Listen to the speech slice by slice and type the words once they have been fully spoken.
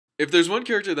If there's one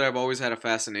character that I've always had a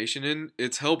fascination in,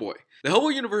 it's Hellboy. The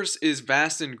Hellboy universe is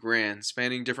vast and grand,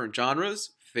 spanning different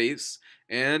genres, faiths,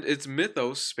 and its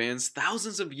mythos spans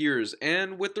thousands of years,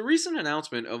 and with the recent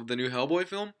announcement of the new Hellboy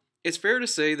film, it's fair to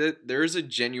say that there is a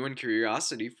genuine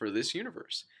curiosity for this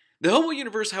universe. The Hellboy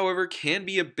universe, however, can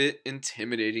be a bit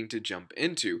intimidating to jump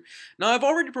into. Now, I've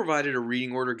already provided a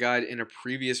reading order guide in a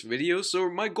previous video,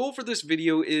 so my goal for this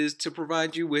video is to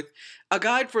provide you with a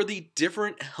guide for the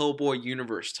different Hellboy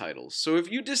universe titles. So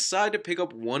if you decide to pick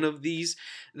up one of these,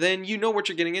 then you know what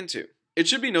you're getting into. It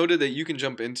should be noted that you can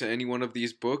jump into any one of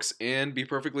these books and be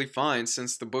perfectly fine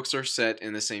since the books are set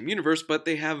in the same universe, but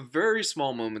they have very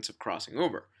small moments of crossing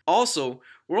over. Also,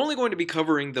 we're only going to be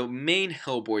covering the main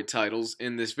Hellboy titles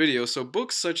in this video, so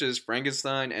books such as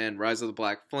Frankenstein and Rise of the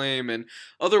Black Flame and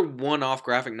other one-off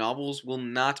graphic novels will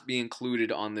not be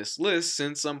included on this list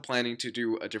since I'm planning to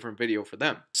do a different video for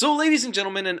them. So ladies and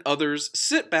gentlemen and others,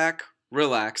 sit back,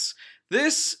 relax.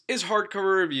 This is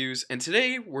Hardcover Reviews, and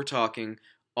today we're talking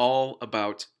all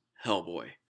about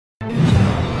Hellboy.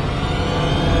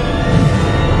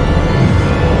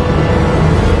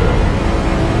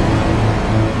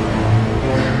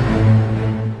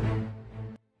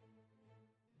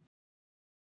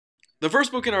 The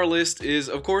first book in our list is,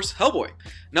 of course, Hellboy.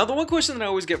 Now, the one question that I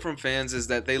always get from fans is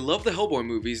that they love the Hellboy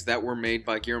movies that were made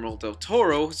by Guillermo del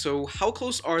Toro, so how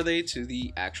close are they to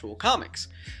the actual comics?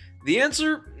 The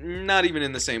answer, not even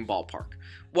in the same ballpark.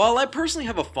 While I personally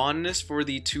have a fondness for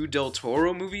the two Del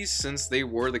Toro movies since they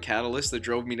were the catalyst that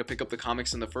drove me to pick up the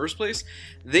comics in the first place,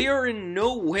 they are in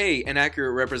no way an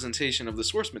accurate representation of the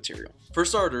source material. For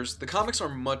starters, the comics are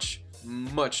much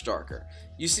darker.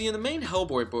 You see, in the main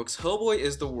Hellboy books, Hellboy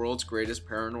is the world's greatest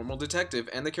paranormal detective,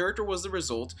 and the character was the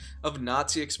result of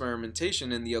Nazi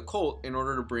experimentation in the occult in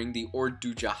order to bring the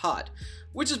Ordu Jahad,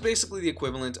 which is basically the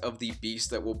equivalent of the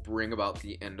beast that will bring about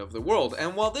the end of the world.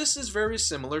 And while this is very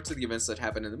similar to the events that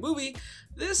happen in the movie,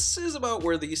 this is about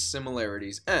where these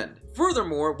similarities end.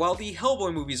 Furthermore, while the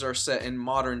Hellboy movies are set in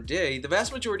modern day, the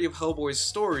vast majority of Hellboy's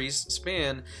stories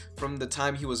span from the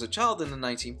time he was a child in the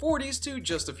 1940s to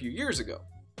just a few years ago.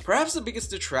 Perhaps the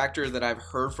biggest detractor that I've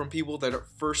heard from people that are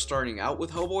first starting out with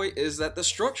Hellboy is that the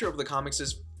structure of the comics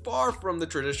is far from the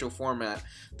traditional format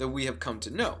that we have come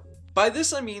to know. By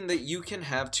this I mean that you can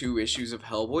have 2 issues of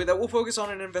Hellboy that will focus on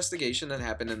an investigation that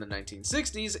happened in the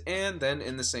 1960s, and then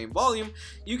in the same volume,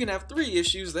 you can have 3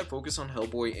 issues that focus on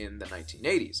Hellboy in the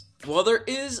 1980s. While there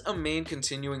is a main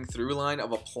continuing through line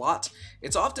of a plot,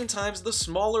 it's oftentimes the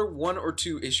smaller 1 or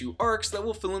 2 issue arcs that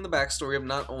will fill in the backstory of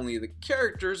not only the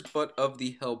characters, but of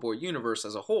the Hellboy universe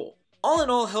as a whole. All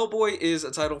in all, Hellboy is a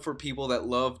title for people that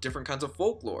love different kinds of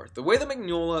folklore. The way that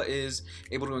Mignola is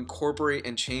able to incorporate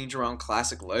and change around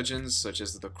classic legends such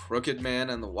as the Crooked Man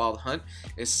and the Wild Hunt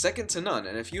is second to none,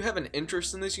 and if you have an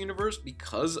interest in this universe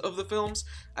because of the films,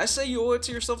 I say you owe it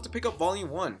to yourself to pick up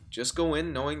Volume 1. Just go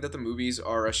in knowing that the movies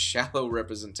are a shallow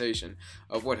representation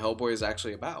of what Hellboy is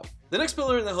actually about. The next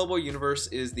pillar in the Hellboy universe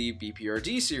is the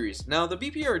BPRD series. Now, the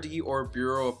BPRD, or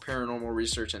Bureau of Paranormal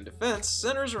Research and Defense,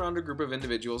 centers around a group of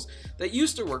individuals that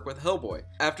used to work with Hellboy.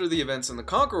 After the events in the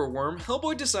Conqueror Worm,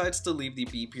 Hellboy decides to leave the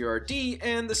BPRD,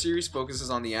 and the series focuses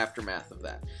on the aftermath of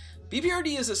that.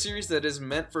 BPRD is a series that is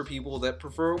meant for people that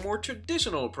prefer a more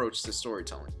traditional approach to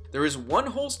storytelling. There is one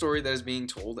whole story that is being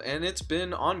told, and it's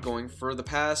been ongoing for the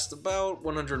past about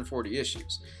 140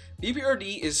 issues.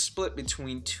 BPRD is split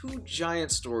between 2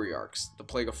 giant story arcs, The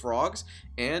Plague of Frogs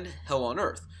and Hell on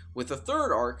Earth, with the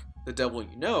third arc, The Devil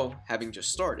You Know, having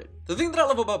just started. The thing that I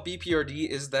love about BPRD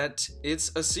is that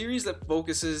it's a series that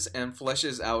focuses and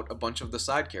fleshes out a bunch of the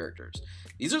side characters.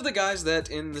 These are the guys that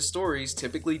in the stories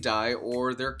typically die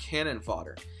or they're cannon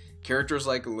fodder. Characters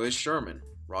like Liz Sherman,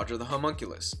 Roger the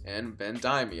Homunculus, and Ben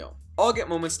Daimio all get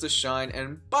moments to shine,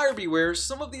 and buyer beware,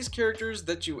 some of these characters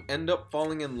that you end up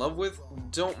falling in love with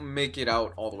don't make it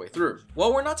out all the way through.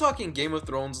 While we're not talking Game of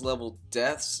Thrones level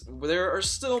deaths, there are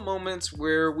still moments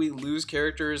where we lose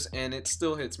characters and it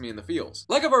still hits me in the feels.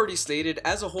 Like I've already stated,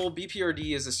 as a whole,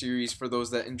 BPRD is a series for those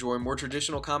that enjoy more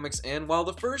traditional comics, and while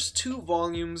the first 2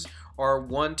 volumes are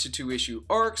 1 to 2 issue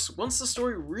arcs, once the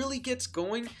story really gets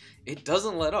going, it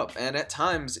doesn't let up, and at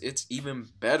times it's even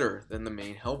better than the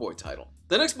main Hellboy title.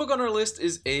 The next book on our list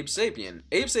is Abe Sapien.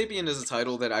 Abe Sapien is a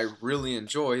title that I really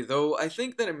enjoy, though I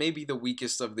think that it may be the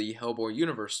weakest of the Hellboy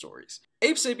universe stories.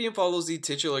 Abe Sapien follows the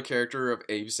titular character of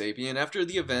Abe Sapien after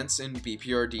the events in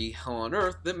BPRD Hell on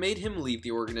Earth that made him leave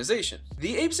the organization.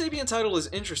 The Abe Sapien title is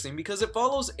interesting because it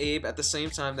follows Abe at the same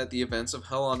time that the events of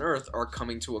Hell on Earth are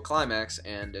coming to a climax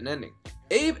and an ending.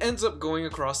 Abe ends up going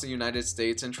across the United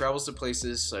States and travels to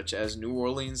places such as New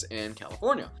Orleans and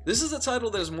California. This is a title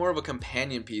that is more of a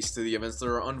companion piece to the events that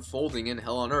are unfolding in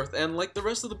Hell on Earth, and like the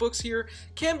rest of the books here,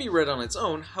 can be read on its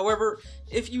own. However,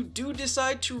 if you do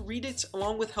decide to read it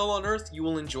along with Hell on Earth, you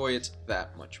will enjoy it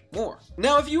that much more.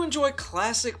 Now, if you enjoy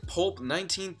classic pulp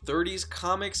 1930s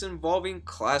comics involving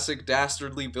classic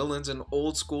dastardly villains and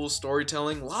old school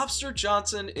storytelling, Lobster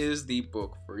Johnson is the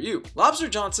book for you. Lobster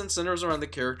Johnson centers around the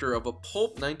character of a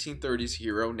pulp 1930s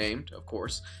hero named, of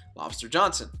course, Lobster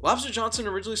Johnson. Lobster Johnson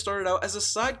originally started out as a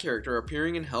side character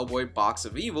appearing in Hellboy Box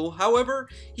of Evil. However,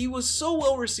 he was so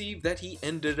well received that he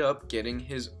ended up getting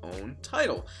his own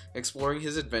title, exploring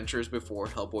his adventures before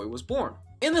Hellboy was born.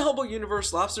 In the Hellboy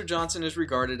universe, Lobster Johnson is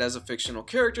regarded as a fictional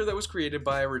character that was created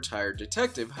by a retired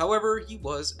detective. However, he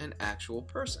was an actual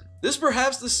person. This is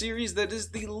perhaps the series that is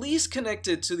the least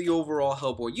connected to the overall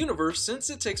Hellboy universe, since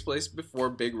it takes place before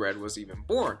Big Red was even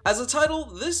born. As a title,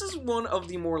 this is one of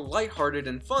the more lighthearted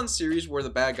and fun series where the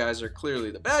bad guys are clearly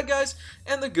the bad guys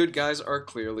and the good guys are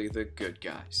clearly the good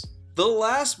guys. The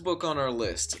last book on our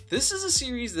list. This is a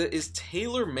series that is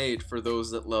tailor-made for those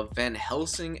that love Van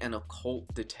Helsing and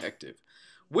occult detective.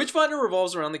 Witchfinder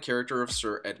revolves around the character of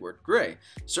Sir Edward Grey.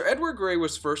 Sir Edward Grey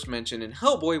was first mentioned in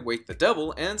Hellboy Wake the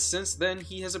Devil, and since then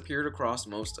he has appeared across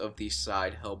most of the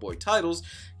side Hellboy titles,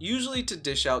 usually to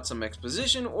dish out some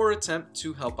exposition or attempt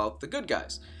to help out the good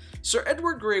guys. Sir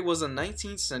Edward Grey was a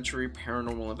 19th century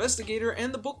paranormal investigator,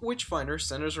 and the book Witchfinder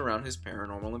centers around his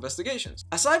paranormal investigations.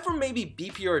 Aside from maybe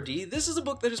BPRD, this is a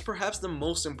book that is perhaps the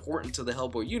most important to the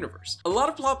Hellboy universe. A lot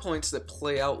of plot points that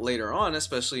play out later on,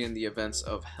 especially in the events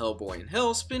of Hellboy and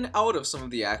Hell, spin out of some of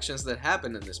the actions that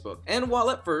happen in this book. And while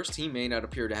at first he may not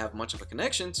appear to have much of a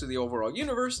connection to the overall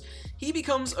universe, he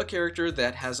becomes a character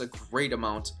that has a great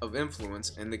amount of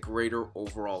influence in the greater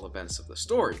overall events of the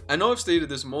story. I know I've stated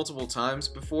this multiple times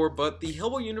before, but the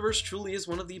Hellboy universe truly is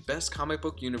one of the best comic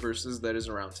book universes that is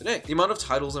around today. The amount of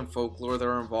titles and folklore that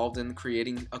are involved in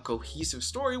creating a cohesive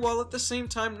story while at the same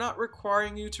time not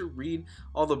requiring you to read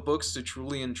all the books to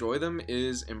truly enjoy them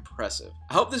is impressive.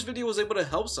 I hope this video was able to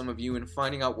help some of you in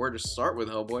finding out where to start with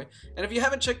Hellboy, and if you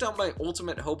haven't checked out my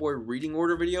Ultimate Hellboy reading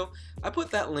order video, I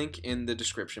put that link in the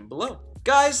description below.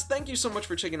 Guys, thank you so much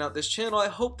for checking out this channel. I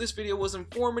hope this video was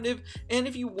informative, and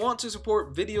if you want to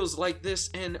support videos like this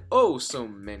and oh so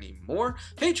many more,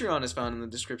 Patreon is found in the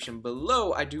description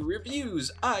below. I do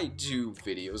reviews, I do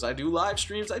videos, I do live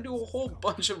streams, I do a whole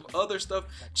bunch of other stuff.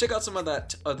 Check out some of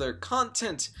that other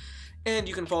content, and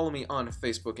you can follow me on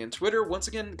Facebook and Twitter. Once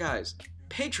again, guys,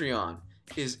 Patreon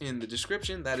is in the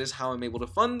description. That is how I'm able to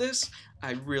fund this.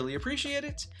 I really appreciate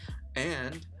it,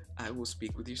 and I will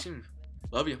speak with you soon.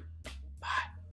 Love you. Bye.